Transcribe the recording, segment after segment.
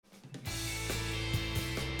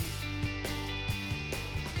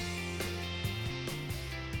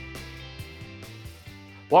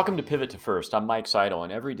Welcome to Pivot to First. I'm Mike Seidel,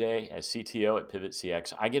 and every day as CTO at Pivot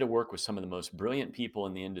CX, I get to work with some of the most brilliant people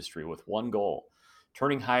in the industry with one goal,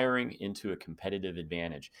 turning hiring into a competitive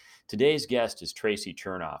advantage. Today's guest is Traci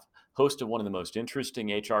Chernoff, host of one of the most interesting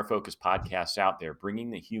HR-focused podcasts out there, bringing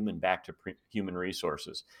the human back to human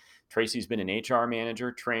resources. Traci's been an HR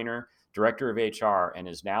manager, trainer, director of HR, and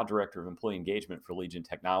is now director of employee engagement for Legion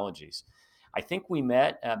Technologies. I think we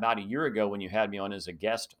met about a year ago when you had me on as a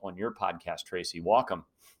guest on your podcast, Traci. Welcome.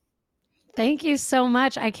 Thank you so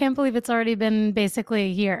much. I can't believe it's already been basically a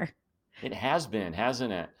year. It has been,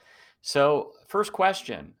 hasn't it? So, first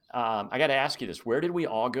question, I got to ask you this. Where did we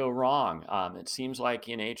all go wrong? It seems like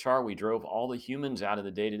in HR, we drove all the humans out of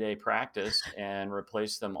the day-to-day practice and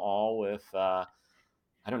replaced them all with, I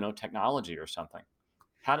don't know, technology or something.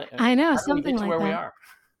 I know, How did we something get to like where we that. are?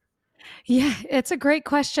 Yeah, it's a great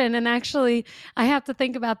question. And actually, I have to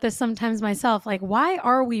think about this sometimes myself. Like, why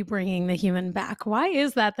are we bringing the human back? Why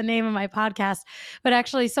is that the name of my podcast? But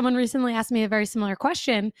actually, someone recently asked me a very similar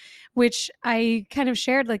question, which I kind of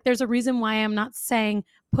shared. Like, there's a reason why I'm not saying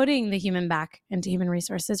putting the human back into human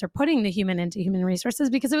resources or putting the human into human resources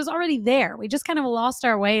because it was already there. We just kind of lost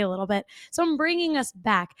our way a little bit. So I'm bringing us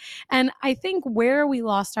back. And I think where we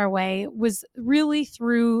lost our way was really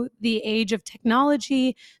through the age of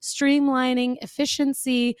technology, streamlining,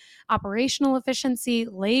 efficiency, operational efficiency,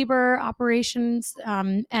 labor operations,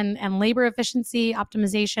 and labor efficiency,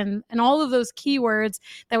 optimization, and all of those keywords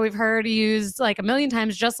that we've heard used like a million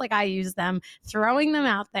times, just like I use them, throwing them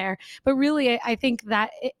out there. But really, I think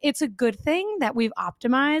that it's a good thing that we've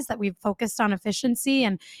optimized, that we've focused on efficiency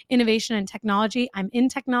and innovation and technology. I'm in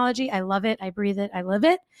technology. I love it. I breathe it. I live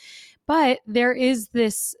it. But there is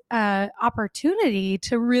this opportunity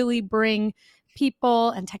to really bring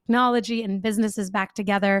people and technology and businesses back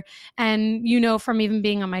together. And you know, from even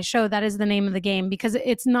being on my show, that is the name of the game because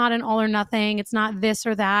it's not an all or nothing. It's not this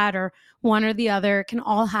or that or one or the other. It can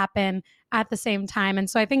all happen at the same time. And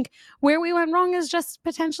so I think where we went wrong is just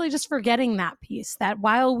potentially just forgetting that piece, that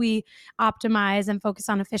while we optimize and focus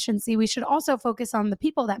on efficiency, we should also focus on the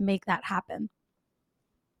people that make that happen.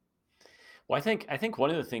 Well, I think one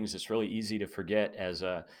of the things that's really easy to forget as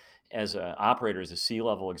a operator, as a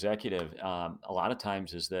C-level executive, a lot of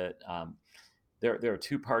times is that there are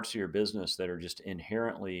two parts of your business that are just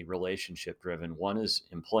inherently relationship driven. One is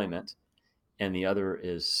employment, and the other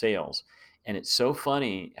is sales. And it's so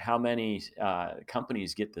funny how many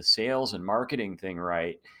companies get the sales and marketing thing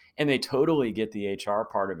right, and they totally get the HR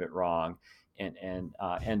part of it wrong, and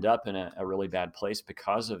end up in a really bad place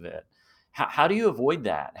because of it. How do you avoid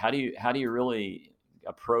that? How do you really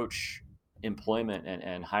approach employment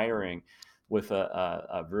and hiring with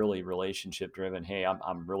a really relationship driven? Hey,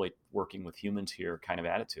 I'm really working with humans here kind of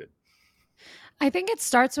attitude. I think it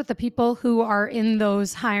starts with the people who are in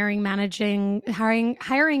those hiring manager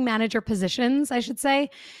positions, I should say.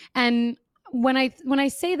 And when I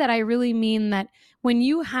say that, I really mean that when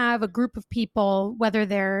you have a group of people, whether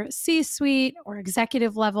they're C-suite or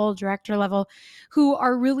executive level, director level, who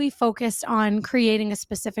are really focused on creating a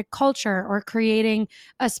specific culture or creating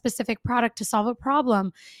a specific product to solve a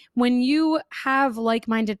problem, when you have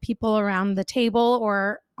like-minded people around the table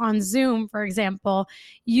or on Zoom, for example,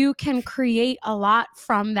 you can create a lot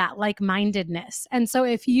from that like-mindedness. And so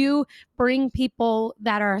if you bring people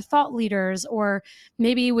that are thought leaders or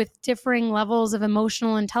maybe with differing levels of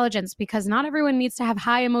emotional intelligence, because not everyone needs to have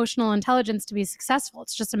high emotional intelligence to be successful.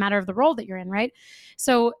 It's just a matter of the role that you're in, right?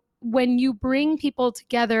 So when you bring people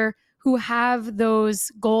together who have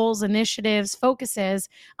those goals, initiatives, focuses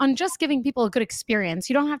on just giving people a good experience.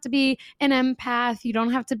 You don't have to be an empath. You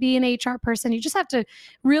don't have to be an HR person. You just have to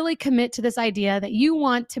really commit to this idea that you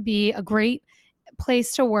want to be a great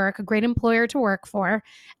place to work, a great employer to work for,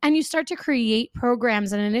 and you start to create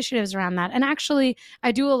programs and initiatives around that. And actually,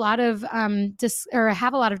 I do a lot of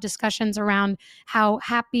have a lot of discussions around how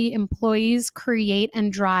happy employees create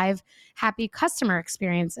and drive happy customer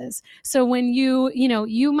experiences. So when you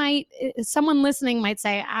might, someone listening might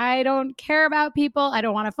say, I don't care about people. I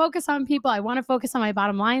don't want to focus on people. I want to focus on my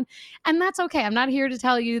bottom line. And that's okay. I'm not here to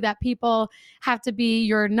tell you that people have to be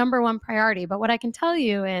your number one priority. But what I can tell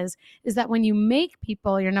you is that when you make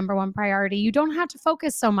people your number one priority, you don't have to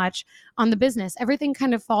focus so much on the business. Everything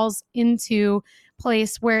kind of falls into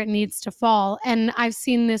place where it needs to fall. And I've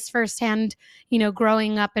seen this firsthand,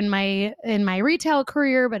 growing up in my retail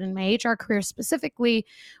career, but in my HR career specifically,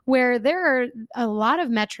 where there are a lot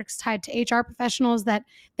of metrics tied to HR professionals that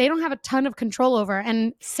they don't have a ton of control over.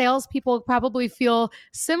 And salespeople probably feel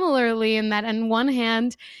similarly in that on one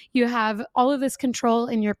hand, you have all of this control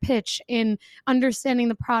in your pitch, in understanding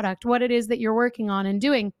the product, what it is that you're working on and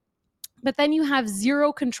doing. But then you have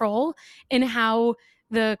zero control in how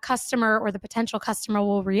the customer or the potential customer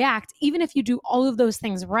will react, even if you do all of those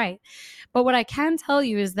things right. But what I can tell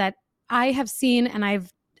you is that I have seen and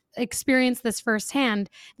I've experienced this firsthand,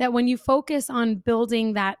 that when you focus on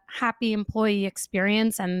building that happy employee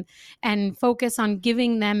experience and focus on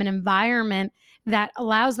giving them an environment that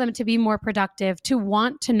allows them to be more productive, to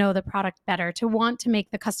want to know the product better, to want to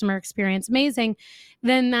make the customer experience amazing,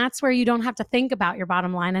 then that's where you don't have to think about your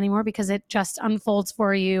bottom line anymore, because it just unfolds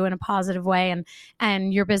for you in a positive way,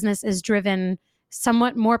 and your business is driven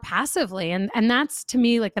somewhat more passively, and that's to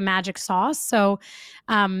me like the magic sauce. So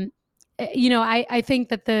um I think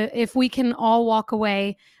that if we can all walk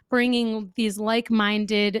away bringing these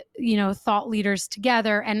like-minded, thought leaders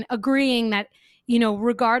together and agreeing that,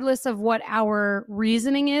 regardless of what our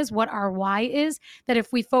reasoning is, what our why is, that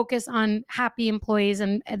if we focus on happy employees,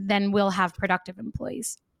 and then we'll have productive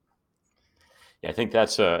employees. Yeah, I think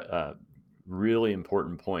that's a really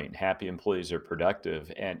important point. Happy employees are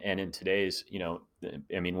productive, and in today's,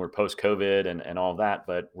 I mean, we're post COVID and all that,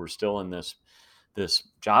 but we're still in this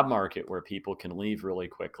job market where people can leave really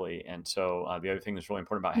quickly. And so the other thing that's really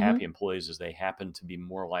important about Mm-hmm. happy employees is they happen to be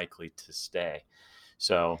more likely to stay.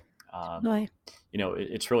 So, Really.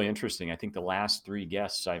 it's really interesting. I think the last three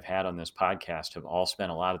guests I've had on this podcast have all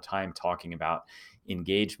spent a lot of time talking about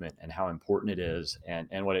engagement and how important it is.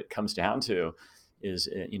 And what it comes down to is,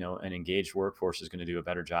 an engaged workforce is going to do a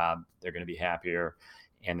better job. They're going to be happier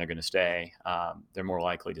and they're going to stay. They're more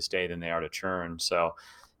likely to stay than they are to churn. So,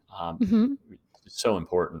 um, Mm-hmm. it's so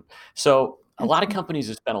important. So a lot of Absolutely. companies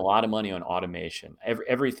have spent a lot of money on automation.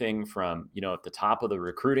 Everything from, at the top of the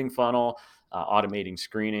recruiting funnel, automating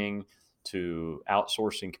screening, to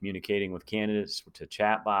outsourcing communicating with candidates, to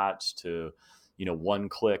chatbots, to,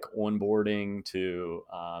 one-click onboarding, to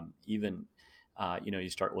even, you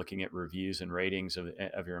start looking at reviews and ratings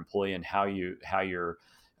of your employee, and how you're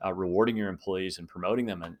rewarding your employees and promoting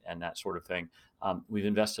them, and that sort of thing. We've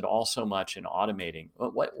invested all so much in automating.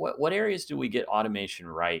 What areas do we get automation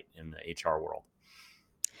right in the HR world?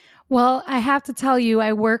 Well, I have to tell you,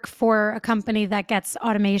 I work for a company that gets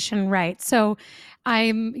automation right. So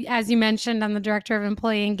as you mentioned, I'm the director of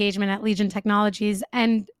employee engagement at Legion Technologies.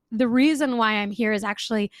 And the reason why I'm here is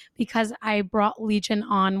actually because I brought Legion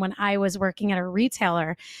on when I was working at a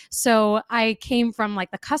retailer. So I came from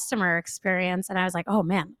like the customer experience, and I was like, oh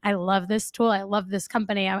man, I love this tool. I love this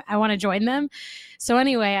company. I want to join them. So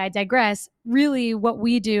anyway, I digress. Really, what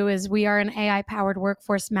we do is we are an AI powered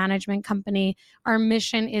workforce management company. Our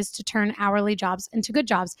mission is to turn hourly jobs into good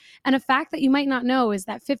jobs. And a fact that you might not know is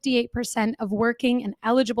that 58% of working and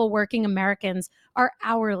eligible working Americans are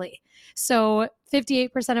hourly. So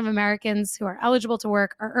 58% of Americans who are eligible to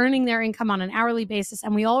work are earning their income on an hourly basis.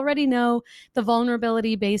 And we already know the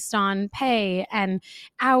vulnerability based on pay and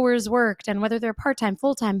hours worked and whether they're part-time,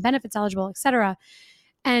 full-time, benefits eligible, et cetera.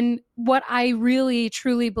 And what I really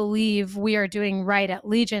truly believe we are doing right at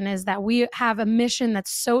Legion is that we have a mission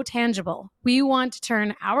that's so tangible. We want to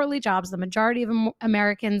turn hourly jobs, the majority of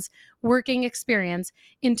Americans' working experience,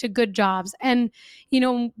 into good jobs. And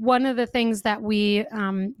one of the things that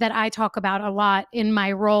that I talk about a lot in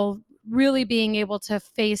my role, really being able to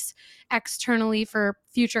face externally for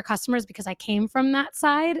future customers, because I came from that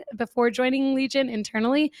side before joining Legion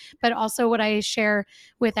internally, but also what I share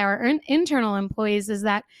with our internal employees is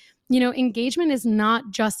that, engagement is not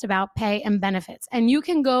just about pay and benefits. And you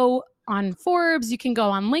can go on Forbes, you can go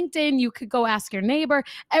on LinkedIn, you could go ask your neighbor.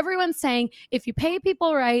 Everyone's saying if you pay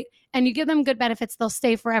people right and you give them good benefits, they'll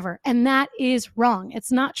stay forever. And that is wrong.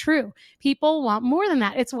 It's not true. People want more than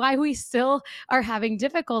that. It's why we still are having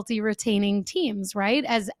difficulty retaining teams, right?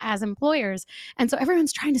 As employers. And so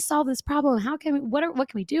everyone's trying to solve this problem. What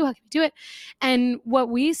can we do? How can we do it? And what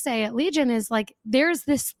we say at Legion is like, there's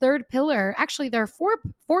this third pillar. Actually, there are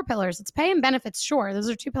four pillars. It's pay and benefits. Sure. Those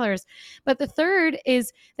are two pillars. But the third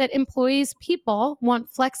is that employees, people want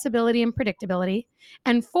flexibility and predictability.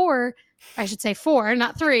 And I should say four,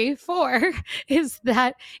 not three. Four is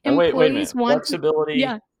that And wait a employees minute. want to, Flexibility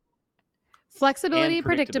yeah, and flexibility,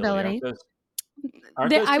 predictability, predictability.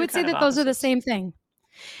 aren't those I two would say kind of that those are the opposites? same thing.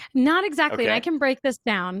 Not exactly. And I Okay. can break this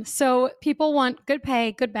down. So people want good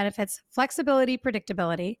pay, good benefits, flexibility,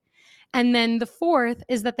 predictability. And then the fourth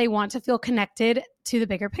is that they want to feel connected to the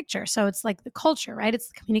bigger picture. So it's like the culture, right? It's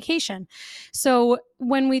the communication. So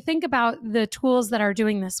when we think about the tools that are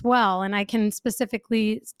doing this well, and I can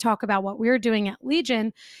specifically talk about what we're doing at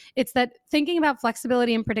Legion, it's that thinking about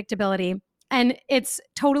flexibility and predictability. And it's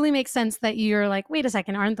totally makes sense that you're like, wait a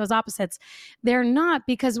second, aren't those opposites? They're not,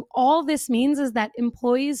 because all this means is that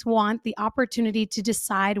employees want the opportunity to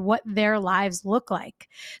decide what their lives look like.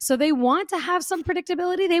 So they want to have some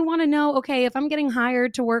predictability. They want to know, okay, if I'm getting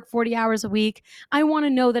hired to work 40 hours a week, I want to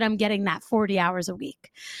know that I'm getting that 40 hours a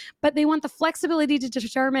week. But they want the flexibility to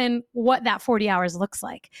determine what that 40 hours looks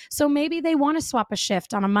like. So maybe they want to swap a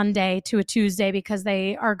shift on a Monday to a Tuesday because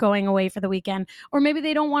they are going away for the weekend, or maybe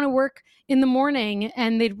they don't want to work in the morning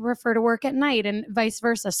and they'd prefer to work at night, and vice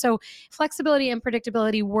versa. So flexibility and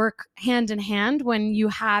predictability work hand in hand when you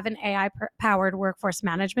have an AI powered workforce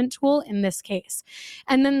management tool in this case.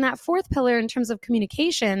 And then that fourth pillar in terms of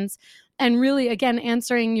communications, and really again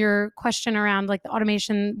answering your question around like the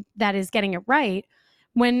automation that is getting it right,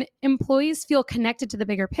 when employees feel connected to the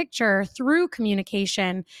bigger picture through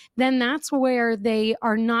communication, then that's where they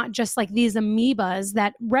are not just like these amoebas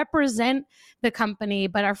that represent the company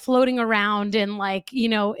but are floating around in like,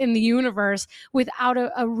 in the universe without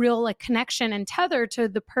a real like connection and tether to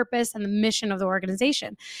the purpose and the mission of the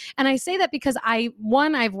organization. And I say that because I've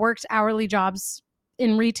worked hourly jobs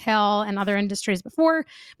in retail and other industries before,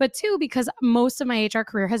 but two, because most of my HR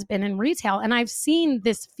career has been in retail. And I've seen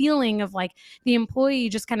this feeling of like the employee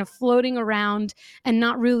just kind of floating around and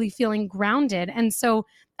not really feeling grounded. And so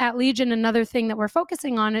at Legion, another thing that we're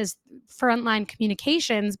focusing on is frontline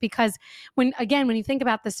communications, because when you think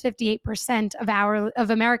about this 58% of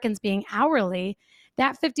Americans being hourly,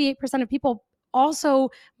 that 58% of people also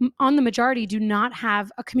on the majority do not have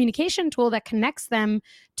a communication tool that connects them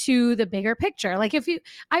to the bigger picture. Like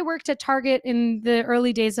I worked at Target in the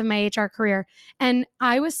early days of my HR career, and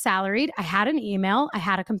I was salaried. I had an email, I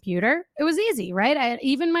had a computer. It was easy, right?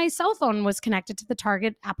 Even my cell phone was connected to the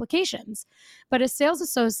Target applications. But a sales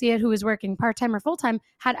associate who was working part-time or full-time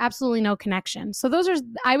had absolutely no connection. So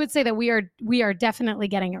I would say that we are definitely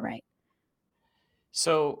getting it right.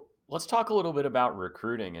 So let's talk a little bit about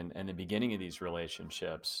recruiting and the beginning of these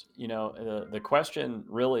relationships. The question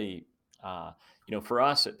really, for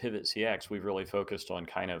us at Pivot CX, we've really focused on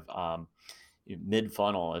kind of mid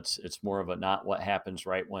funnel. It's more of a not what happens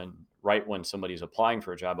right when somebody's applying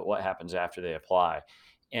for a job, but what happens after they apply.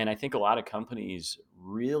 And I think a lot of companies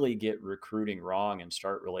really get recruiting wrong and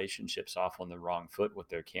start relationships off on the wrong foot with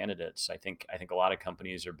their candidates. I think a lot of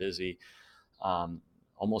companies are busy um,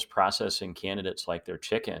 almost processing candidates like they're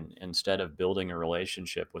chicken instead of building a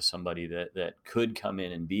relationship with somebody that could come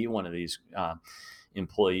in and be one of these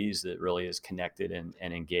employees that really is connected and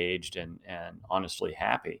engaged and honestly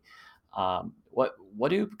happy. What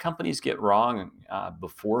do companies get wrong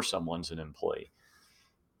before someone's an employee?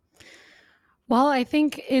 Well, I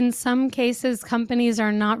think in some cases, companies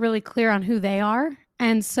are not really clear on who they are.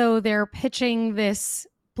 And so they're pitching this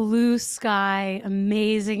blue sky,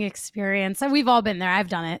 amazing experience. And we've all been there. I've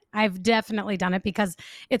done it. I've definitely done it because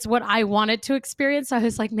it's what I wanted to experience. I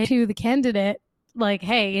was like, maybe to the candidate, like,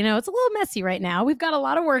 hey, it's a little messy right now. We've got a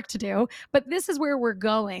lot of work to do, but this is where we're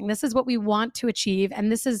going. This is what we want to achieve.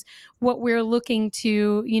 And this is what we're looking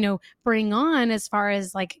to, bring on as far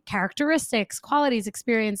as like characteristics, qualities,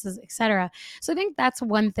 experiences, etc. So I think that's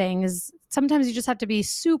one thing, is sometimes you just have to be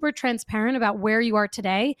super transparent about where you are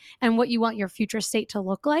today and what you want your future state to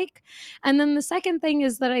look like. And then the second thing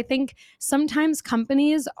is that I think sometimes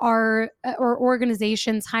companies or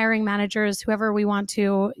organizations, hiring managers, whoever we want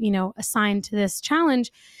to, assign to this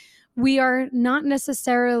challenge, we are not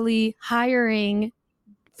necessarily hiring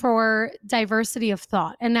for diversity of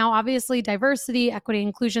thought. And now, obviously, diversity, equity,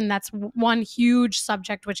 inclusion, that's one huge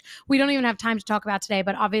subject, which we don't even have time to talk about today,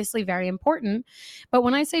 but obviously very important. But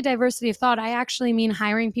when I say diversity of thought, I actually mean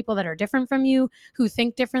hiring people that are different from you, who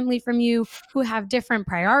think differently from you, who have different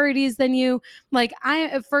priorities than you. Like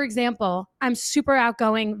for example, I'm super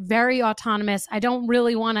outgoing, very autonomous. I don't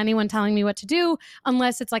really want anyone telling me what to do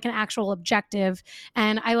unless it's like an actual objective.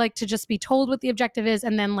 And I like to just be told what the objective is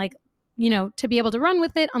and then to be able to run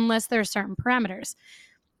with it unless there are certain parameters.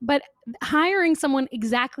 But hiring someone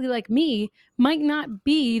exactly like me might not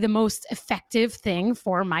be the most effective thing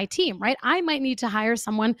for my team, right? I might need to hire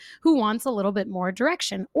someone who wants a little bit more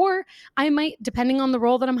direction. Or I might, depending on the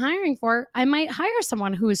role that I'm hiring for, I might hire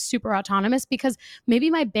someone who is super autonomous because maybe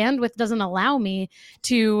my bandwidth doesn't allow me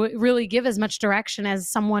to really give as much direction as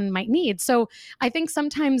someone might need. So I think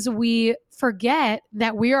sometimes we forget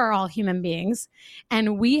that we are all human beings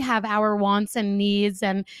and we have our wants and needs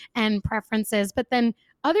and preferences, but then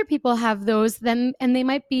other people have those then, and they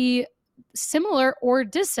might be similar or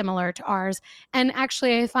dissimilar to ours. And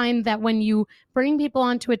actually, I find that when you bring people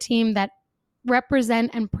onto a team that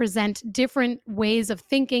represent and present different ways of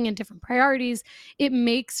thinking and different priorities, it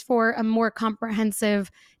makes for a more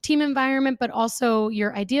comprehensive team environment, but also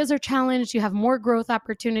your ideas are challenged, you have more growth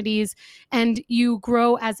opportunities, and you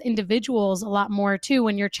grow as individuals a lot more too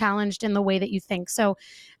when you're challenged in the way that you think. So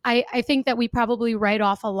I think that we probably write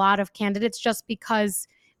off a lot of candidates just because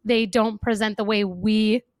they don't present the way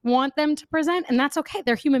we want them to present. And that's okay.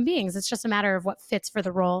 They're human beings. It's just a matter of what fits for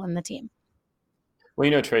the role and the team.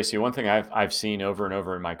 Well, Tracy, one thing I've seen over and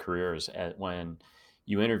over in my career is when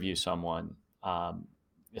you interview someone,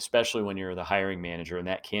 especially when you're the hiring manager, and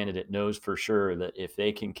that candidate knows for sure that if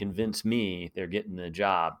they can convince me, they're getting the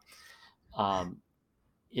job. Um,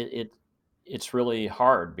 it, it it's really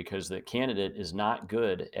hard because the candidate is not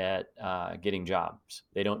good at getting jobs.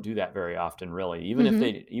 They don't do that very often, really.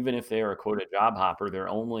 Mm-hmm. Even if they are a quote a job hopper, they're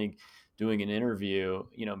only doing an interview.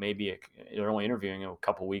 They're only interviewing a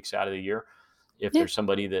couple weeks out of the year. If Yeah. there's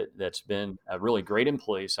somebody that's been a really great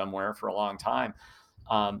employee somewhere for a long time,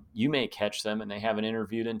 you may catch them and they haven't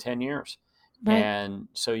interviewed in 10 years. Right. And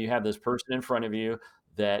so you have this person in front of you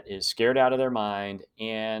that is scared out of their mind,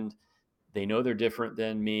 and they know they're different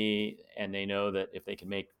than me, and they know that if they can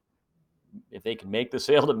make the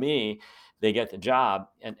sale to me, they get the job.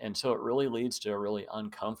 And so it really leads to a really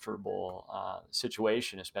uncomfortable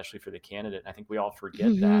situation, especially for the candidate. I think we all forget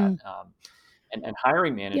that. Mm-hmm. And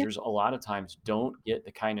hiring Yep. managers a lot of times don't get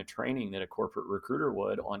the kind of training that a corporate recruiter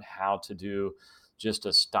would on how to do just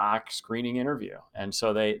a stock screening interview. And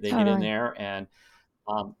so they get in Totally. there and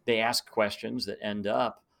they ask questions that end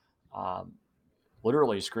up um,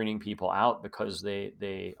 literally screening people out because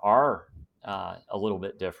they are a little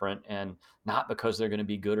bit different, and not because they're going to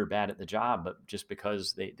be good or bad at the job, but just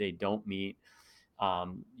because they don't meet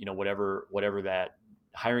whatever that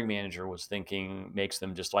hiring manager was thinking makes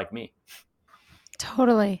them just like me.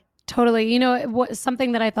 Totally. Totally.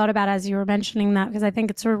 Something that I thought about as you were mentioning that, because I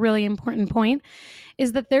think it's a really important point,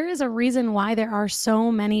 is that there is a reason why there are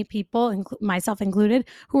so many people, myself included,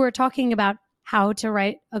 who are talking about how to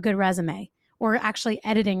write a good resume or actually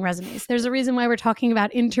editing resumes. There's a reason why we're talking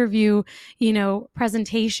about interview,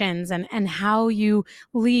 presentations and how you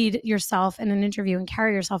lead yourself in an interview and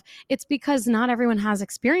carry yourself. It's because not everyone has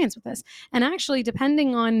experience with this. And actually,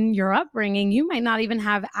 depending on your upbringing, you might not even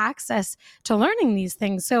have access to learning these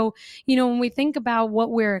things. So, when we think about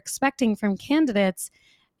what we're expecting from candidates,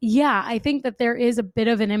 yeah, I think that there is a bit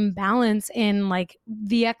of an imbalance in like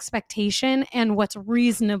the expectation and what's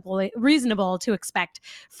reasonable to expect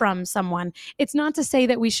from someone. It's not to say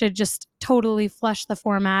that we should just totally flush the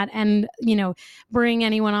format and, bring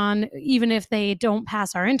anyone on even if they don't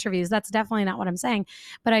pass our interviews. That's definitely not what I'm saying.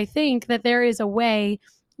 But I think that there is a way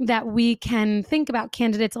that we can think about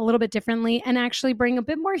candidates a little bit differently and actually bring a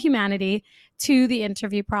bit more humanity to the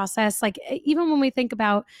interview process. Like even when we think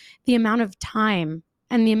about the amount of time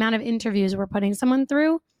and the amount of interviews we're putting someone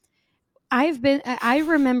through, I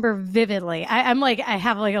remember vividly. I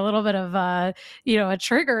have like a little bit of a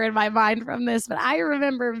trigger in my mind from this, but I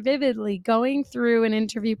remember vividly going through an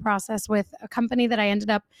interview process with a company that I ended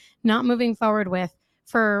up not moving forward with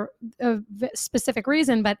for a specific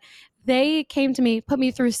reason. But they came to me, put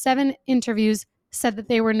me through 7 interviews, said that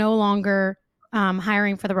they were no longer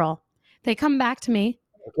hiring for the role. They come back to me.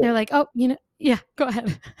 They're Okay. like, oh, yeah, go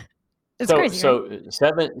ahead. It's So crazy, right?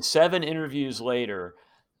 so seven interviews later,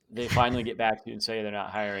 they finally get back to you and say they're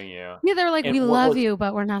not hiring you. Yeah, they're like, And we what love was you,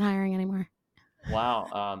 but we're not hiring anymore.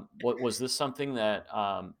 wow? What was this something that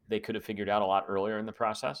they could have figured out a lot earlier in the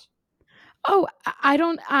process? Oh, I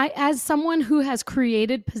don't. As someone who has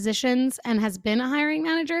created positions and has been a hiring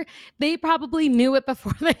manager, they probably knew it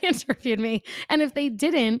before they interviewed me. And if they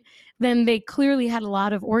didn't, then they clearly had a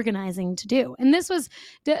lot of organizing to do. And this was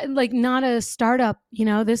like not a startup,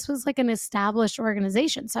 this was like an established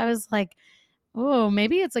organization. So I was like, oh,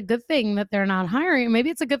 maybe it's a good thing that they're not hiring. Maybe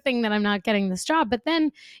it's a good thing that I'm not getting this job. But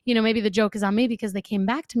then, maybe the joke is on me because they came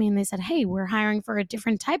back to me and they said, hey, we're hiring for a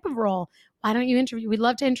different type of role. Why don't you interview? We'd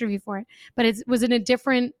love to interview for it. But it was in a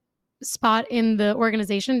different spot in the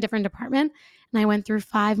organization, different department. And I went through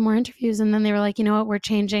 5 more interviews. And then they were like, you know what, we're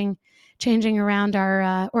changing around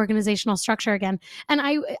our organizational structure again. And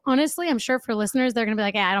I honestly, I'm sure for listeners, they're going to be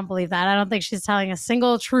like, I don't believe that. I don't think she's telling a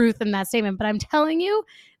single truth in that statement. But I'm telling you,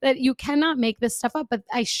 that you cannot make this stuff up. But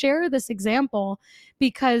I share this example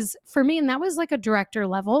because for me, and that was like a director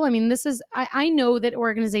level. I mean, this is, I know that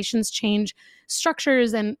organizations change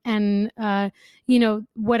structures and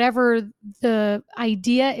whatever the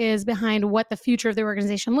idea is behind what the future of the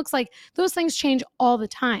organization looks like, those things change all the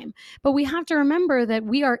time. But we have to remember that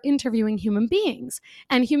we are interviewing human beings,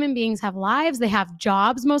 and human beings have lives. They have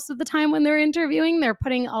jobs most of the time when they're interviewing. They're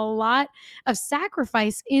putting a lot of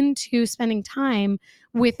sacrifice into spending time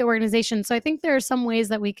with the organization. So I think there are some ways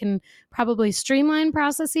that we can probably streamline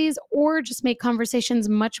processes or just make conversations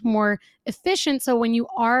much more efficient. So when you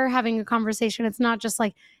are having a conversation, it's not just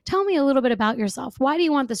like, tell me a little bit about yourself. Why do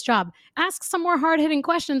you want this job? Ask some more hard hitting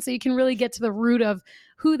questions so you can really get to the root of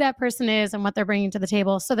who that person is and what they're bringing to the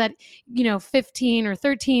table, so that, 15 or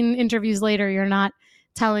 13 interviews later, you're not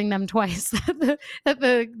telling them twice that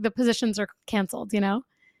the positions are canceled.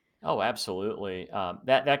 Oh, absolutely.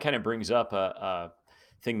 That kind of brings up a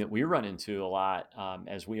thing that we run into a lot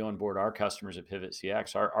as we onboard our customers at Pivot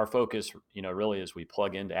CX. Our focus, really is we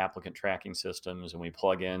plug into applicant tracking systems and we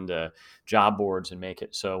plug into job boards and make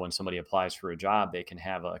it so when somebody applies for a job, they can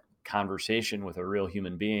have a conversation with a real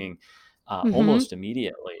human being Mm-hmm. almost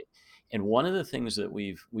immediately. And one of the things that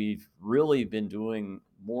we've really been doing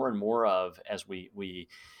more and more of as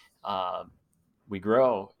uh, we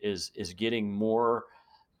grow is getting more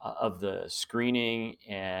of the screening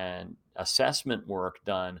and assessment work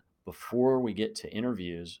done before we get to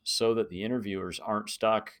interviews, so that the interviewers aren't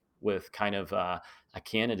stuck with kind of a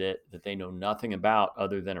candidate that they know nothing about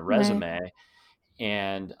other than a Right. resume.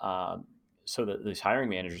 And so that these hiring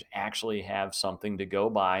managers actually have something to go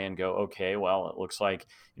by and go, okay, well, it looks like,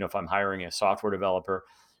 if I'm hiring a software developer,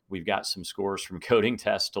 we've got some scores from coding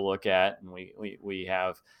tests to look at, and we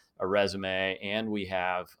have a resume, and we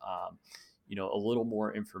have a little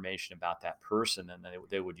more information about that person than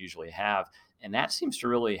they would usually have. And that seems to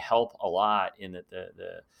really help a lot, in that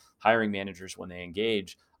the hiring managers, when they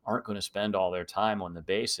engage, aren't going to spend all their time on the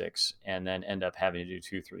basics and then end up having to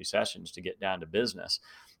do 2-3 sessions to get down to business,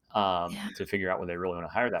 Yeah. to figure out whether they really want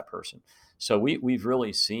to hire that person. So we've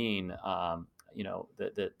really seen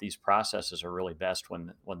that these processes are really best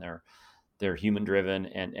when they're human driven,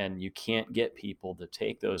 and you can't get people to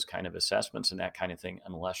take those kind of assessments and that kind of thing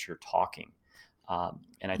unless you're talking.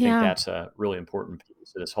 And I think Yeah. that's a really important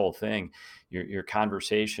piece of this whole thing. Your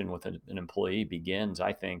conversation with an employee begins,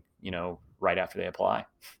 I think, right after they apply.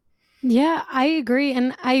 Yeah, I agree.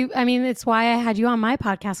 And I mean, it's why I had you on my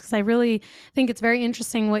podcast, because I really think it's very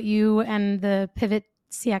interesting what you and the Pivot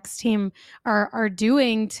CX team are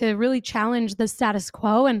doing to really challenge the status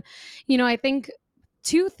quo. And, I think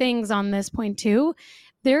two things on this point too.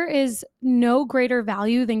 There is no greater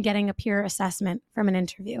value than getting a peer assessment from an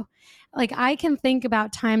interview. Like, I can think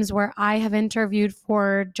about times where I have interviewed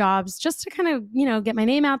for jobs just to kind of, get my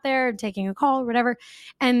name out there, taking a call or whatever.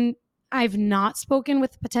 And I've not spoken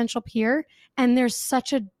with a potential peer, and there's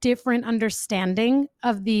such a different understanding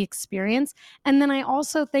of the experience. And then I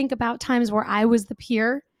also think about times where I was the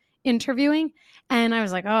peer interviewing, and I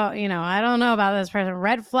was like, oh, I don't know about this person,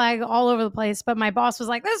 red flag all over the place. But my boss was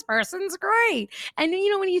like, this person's great. And,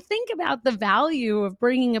 when you think about the value of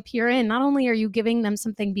bringing a peer in, not only are you giving them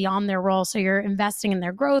something beyond their role, so you're investing in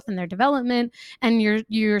their growth and their development, and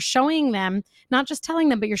you're showing them, not just telling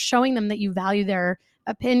them, but you're showing them that you value their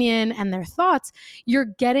opinion and their thoughts. You're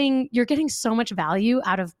getting so much value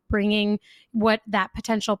out of bringing what that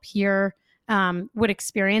potential peer would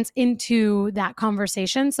experience into that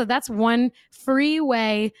conversation. So that's one free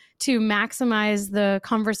way to maximize the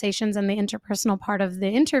conversations and the interpersonal part of the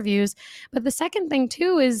interviews. But the second thing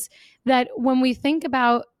too is that when we think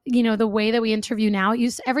about, the way that we interview now,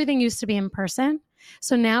 everything used to be in person.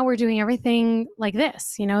 So now we're doing everything like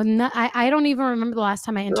this. I don't even remember the last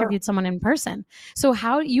time I Sure. interviewed someone in person. So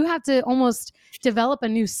how you have to almost develop a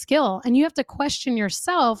new skill, and you have to question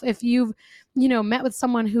yourself if you've, met with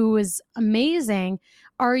someone who is amazing.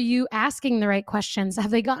 Are you asking the right questions?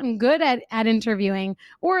 Have they gotten good at interviewing?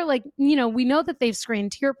 Or, like, we know that they've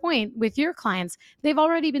screened, to your point with your clients, they've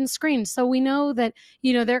already been screened. So we know that,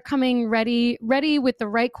 they're coming ready with the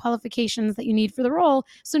right qualifications that you need for the role.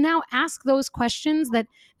 So now ask those questions that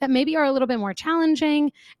maybe are a little bit more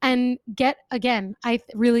challenging, and again,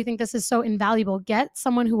 really think this is so invaluable. Get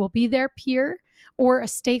someone who will be their peer or a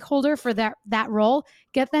stakeholder for that role.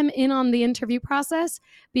 Get them in on the interview process,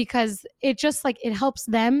 because it just, like, it helps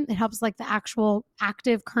them. It helps, like, the actual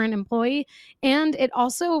active current employee. And it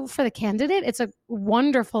also, for the candidate, it's a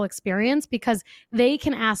wonderful experience because they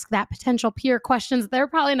can ask that potential peer questions they're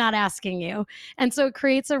probably not asking you. And so it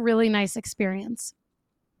creates a really nice experience.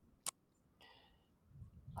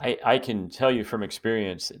 I can tell you from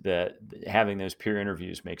experience that having those peer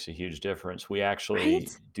interviews makes a huge difference. We actually Right?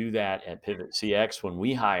 do that at Pivot CX when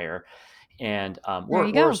we hire, and There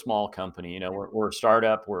you we're a go. small company. We're a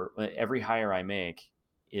startup. We're every hire I make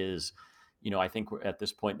is, I think we're, at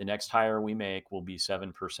this point, the next hire we make will be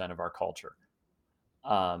 7% of our culture.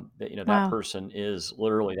 That Wow. person is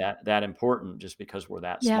literally that important just because we're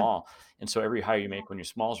that Yeah. small. And so every hire you make when you're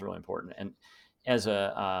small is really important. And as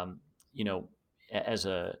a you know as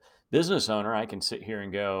a business owner, I can sit here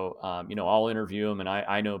and go, I'll interview them and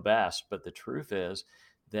I know best. But the truth is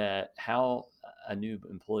that how a new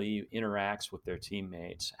employee interacts with their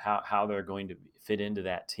teammates, how they're going to fit into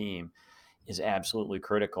that team, is absolutely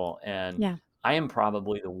critical. And Yeah. I am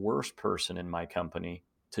probably the worst person in my company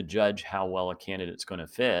to judge how well a candidate's going to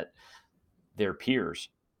fit. Their peers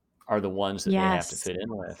are the ones that they have to Yes. fit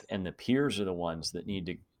in with, and the peers are the ones that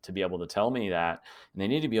need to be able to tell me that, and they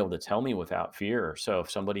need to be able to tell me without fear. So if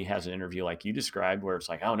somebody has an interview like you described, where it's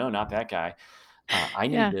like, oh no, not that guy, I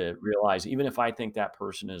need Yeah. to realize, even if I think that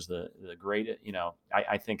person is the great,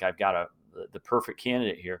 I think I've got the perfect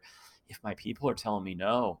candidate here. If my people are telling me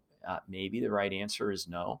no, maybe the right answer is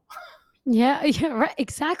no. Yeah, yeah, right,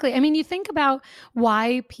 exactly. I mean, you think about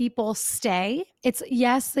why people stay. It's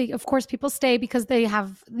yes, they, of course, people stay because they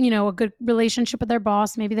have, a good relationship with their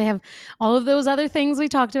boss. Maybe they have all of those other things we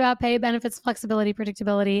talked about: pay, benefits, flexibility,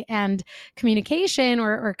 predictability, and communication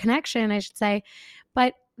or connection, I should say.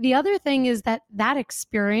 But the other thing is that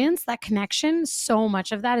experience, that connection, so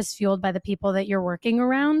much of that is fueled by the people that you're working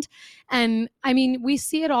around. And I mean, we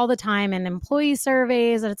see it all the time in employee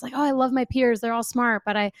surveys that it's like, oh, I love my peers. They're all smart,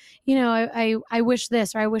 but I wish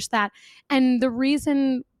this or I wish that. And the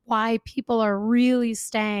reason why people are really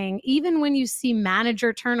staying, even when you see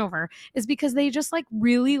manager turnover, is because they just like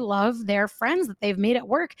really love their friends that they've made at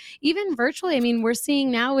work, even virtually. I mean, we're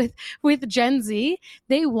seeing now with Gen Z,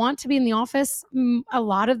 they want to be in the office a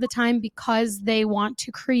lot of the time because they want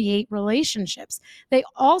to create relationships. They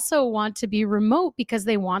also want to be remote because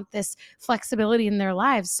they want this flexibility in their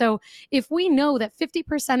lives. So if we know that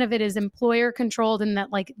 50% of it is employer controlled and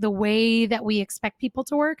that like the way that we expect people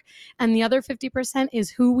to work, and the other 50% is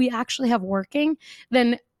who we actually have working,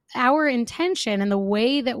 then our intention and the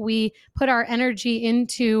way that we put our energy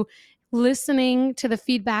into listening to the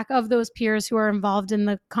feedback of those peers who are involved in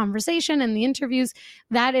the conversation and the interviews,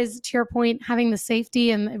 that is, to your point, having the safety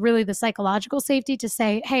and really the psychological safety to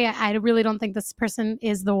say, hey, I really don't think this person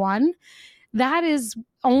is the one. That is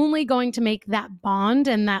only going to make that bond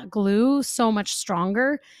and that glue so much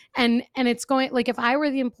stronger. And it's going, like, if I were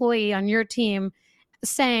the employee on your team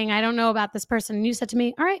saying, I don't know about this person, and you said to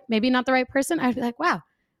me, all right, maybe not the right person, I'd be like, wow,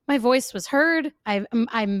 my voice was heard.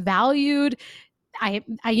 I'm valued. I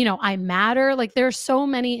matter. Like, there are so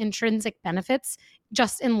many intrinsic benefits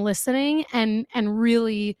just in listening and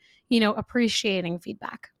really, appreciating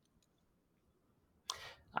feedback.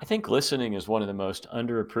 I think listening is one of the most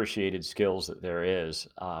underappreciated skills that there is.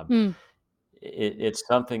 Mm, It's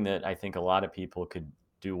something that I think a lot of people could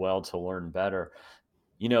do well to learn better.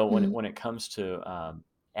 When mm, when it comes to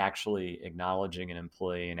actually acknowledging an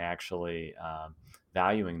employee and actually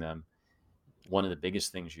valuing them, one of the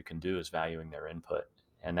biggest things you can do is valuing their input.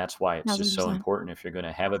 And that's why it's just so 1000%. important. If you're going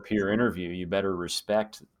to have a peer interview, you better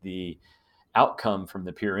respect the outcome from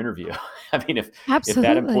the peer interview. I mean, if that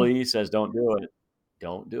Absolutely. employee says don't do it,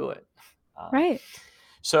 don't do it. Um, Right.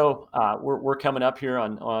 so we're coming up here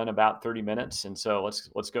on about 30 minutes, and so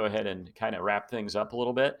let's go ahead and kind of wrap things up a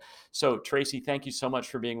little bit. So Traci, thank you so much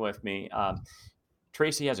for being with me.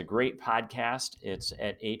 Traci has a great podcast. It's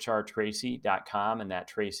at hrtraci.com, and that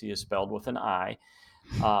Traci is spelled with an I.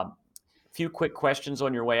 Um, few quick questions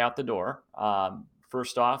on your way out the door.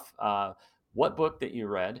 First off, what book that you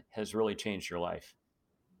read has really changed your life?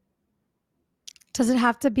 Does it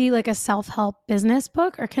have to be like a self-help business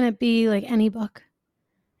book or can it be like any book?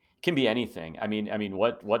 Can be anything. I mean,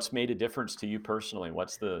 what's made a difference to you personally?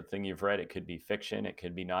 What's the thing you've read? It could be fiction, it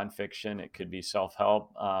could be nonfiction, it could be self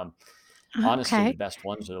help. Honestly, the Okay. best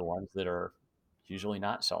ones are the ones that are usually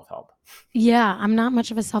not self help. Yeah, I'm not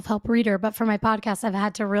much of a self-help reader, but for my podcast I've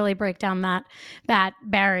had to really break down that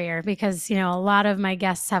barrier because, a lot of my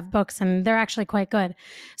guests have books and they're actually quite good.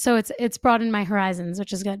 So it's broadened my horizons,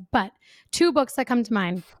 which is good. But two books that come to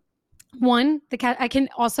mind. One, the cat. I can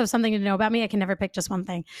also, something to know about me, I can never pick just one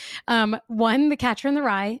thing. One, The Catcher in the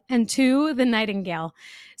Rye, and two, The Nightingale.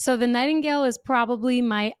 So The Nightingale is probably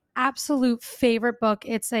my absolute favorite book.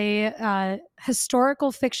 It's a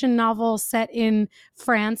historical fiction novel set in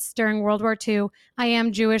France during World War II. I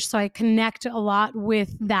am Jewish, so I connect a lot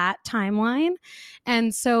with that timeline.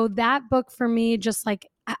 And so that book for me, just like,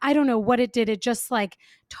 I don't know what it did. It just like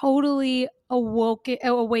totally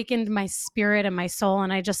awakened my spirit and my soul,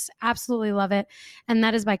 and I just absolutely love it. And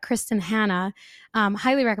that is by Kristen Hanna.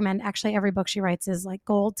 Highly recommend. Actually, every book she writes is like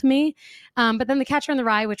gold to me. But then The Catcher in the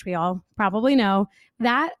Rye, which we all probably know,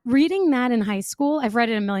 that reading that in high school, I've read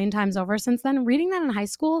it a million times over since then. Reading that in high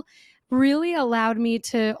school really allowed me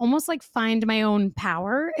to almost like find my own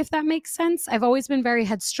power, if that makes sense. I've always been very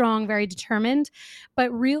headstrong, very determined,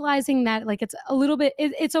 but realizing that like it's a little bit,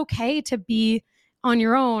 it's okay to be on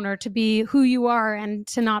your own or to be who you are and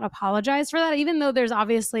to not apologize for that, even though there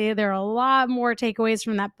are a lot more takeaways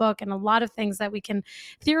from that book and a lot of things that we can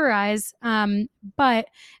theorize. But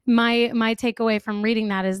my takeaway from reading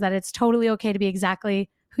that is that it's totally okay to be exactly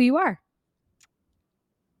who you are.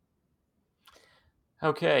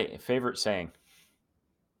 Okay, favorite saying.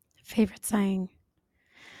 Favorite saying.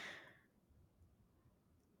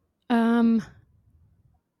 Um,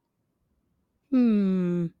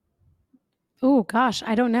 hmm. Oh gosh,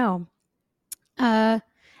 I don't know. Uh,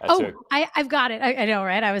 That's oh, a I've got it. I know,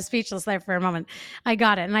 right? I was speechless there for a moment. I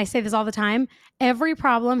got it. And I say this all the time. Every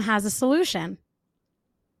problem has a solution.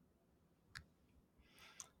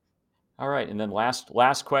 all right. And then last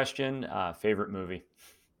question. Favorite movie.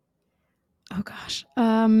 Oh gosh.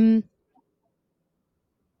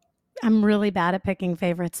 I'm really bad at picking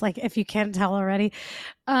favorites. Like if you can't tell already.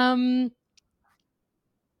 Um,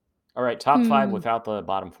 All right, top five hmm. without the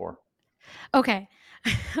bottom four. Okay.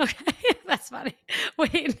 Okay. That's funny.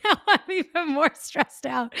 Wait, now I'm even more stressed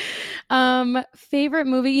out. Favorite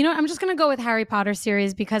movie. I'm just gonna go with Harry Potter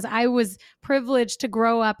series because I was privileged to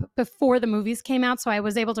grow up before the movies came out. So I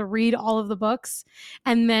was able to read all of the books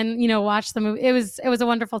and then, watch the movie. It was a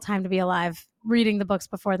wonderful time to be alive, reading the books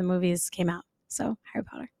before the movies came out. So Harry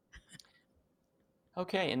Potter.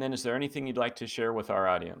 Okay, and then is there anything you'd like to share with our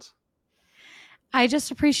audience? I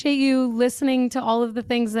just appreciate you listening to all of the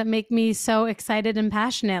things that make me so excited and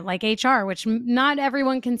passionate, like HR, which not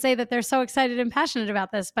everyone can say that they're so excited and passionate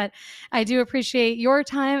about this, but I do appreciate your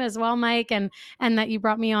time as well, Mike, and that you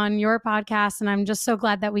brought me on your podcast. And I'm just so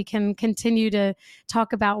glad that we can continue to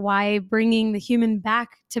talk about why bringing the human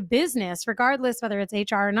back to business, regardless whether it's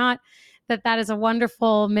HR or not, that is a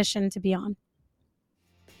wonderful mission to be on.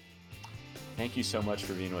 Thank you so much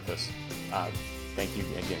for being with us. Uh, Thank you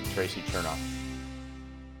again, Traci Chernoff.